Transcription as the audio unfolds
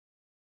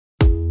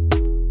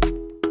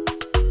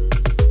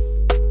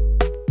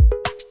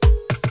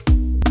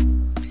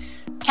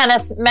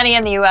Kenneth, many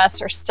in the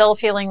U.S. are still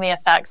feeling the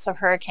effects of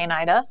Hurricane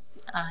Ida.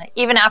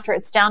 Even after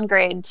its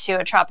downgrade to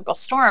a tropical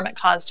storm, it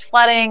caused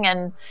flooding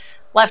and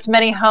left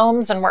many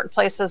homes and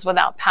workplaces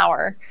without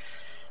power.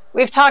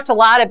 We've talked a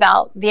lot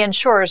about the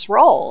insurer's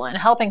role in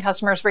helping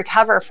customers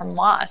recover from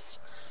loss.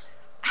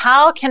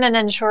 How can an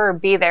insurer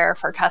be there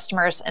for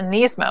customers in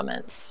these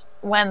moments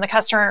when the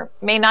customer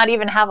may not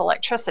even have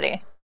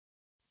electricity?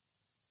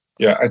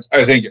 Yeah,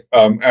 I think,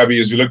 Abby,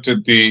 as we looked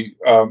at the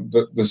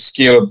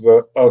scale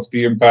of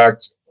the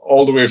impact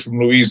all the way from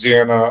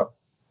Louisiana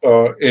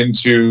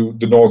into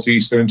the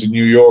Northeast and into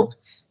New York,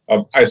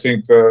 I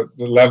think the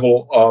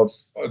level of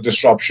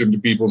disruption to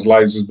people's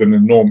lives has been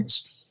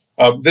enormous.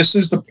 This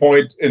is the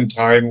point in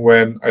time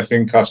when I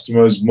think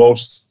customers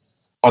most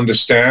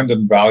understand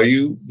and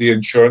value the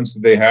insurance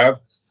that they have.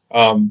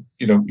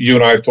 You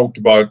and I have talked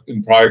about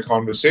in prior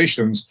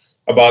conversations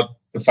about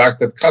the fact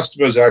that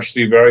customers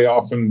actually very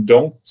often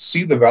don't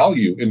see the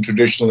value in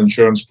traditional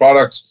insurance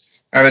products.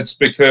 And it's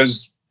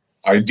because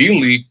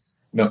ideally,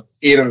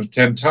 8 out of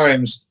 10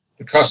 times,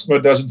 the customer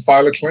doesn't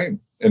file a claim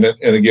in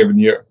a given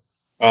year.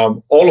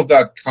 All of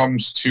that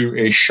comes to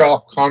a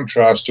sharp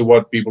contrast to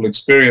what people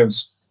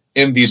experience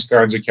in these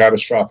kinds of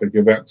catastrophic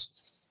events.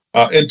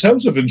 In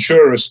terms of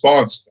insurer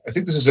response, I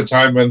think this is a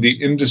time when the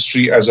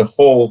industry as a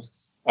whole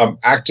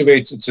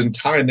activates its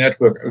entire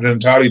network at an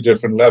entirely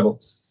different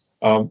level.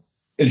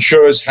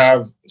 Insurers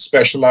have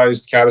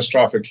specialized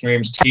catastrophic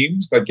claims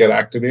teams that get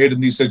activated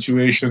in these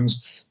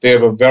situations. They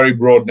have a very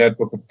broad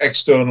network of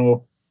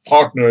external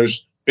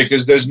partners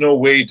because there's no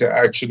way to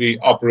actually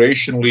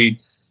operationally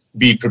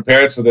be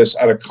prepared for this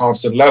at a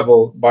constant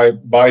level.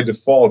 By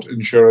default,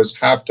 insurers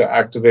have to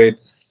activate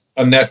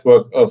a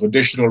network of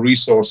additional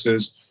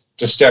resources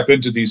to step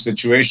into these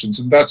situations,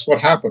 and that's what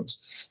happens.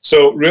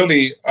 So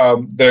really,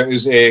 there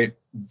is a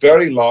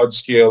very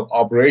large-scale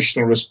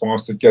operational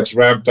response that gets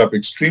ramped up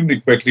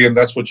extremely quickly, and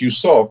that's what you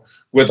saw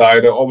with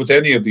Ida or with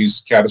any of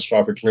these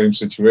catastrophic claim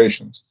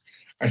situations.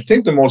 I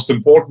think the most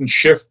important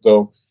shift,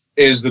 though,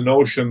 is the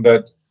notion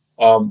that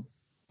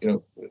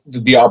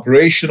the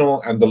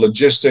operational and the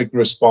logistic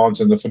response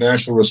and the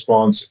financial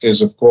response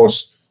is, of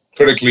course,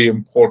 critically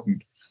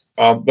important.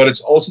 But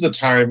it's also the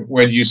time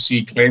when you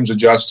see claims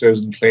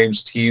adjusters and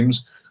claims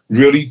teams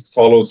really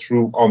follow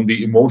through on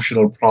the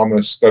emotional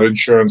promise that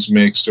insurance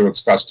makes to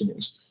its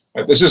customers.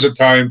 This is a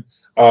time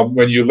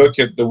when you look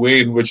at the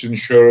way in which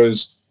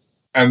insurers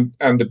and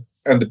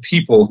the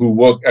people who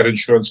work at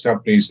insurance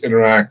companies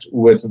interact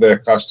with their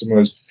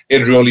customers.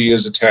 It really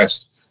is a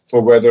test for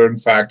whether, in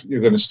fact,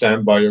 you're going to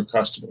stand by your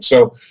customers.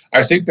 So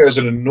I think there's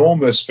an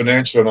enormous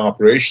financial and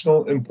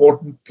operational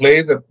important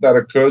play that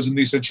occurs in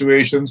these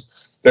situations.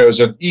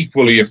 There's an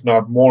equally, if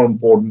not more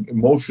important,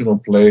 emotional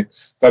play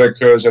that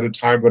occurs at a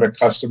time when a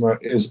customer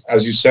is,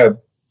 as you said,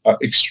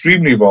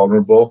 extremely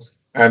vulnerable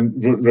and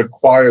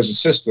requires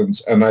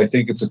assistance. And I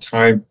think it's a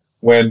time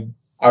when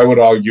I would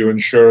argue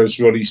insurers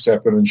really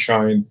step in and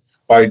shine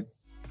by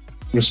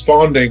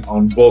responding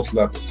on both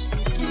levels.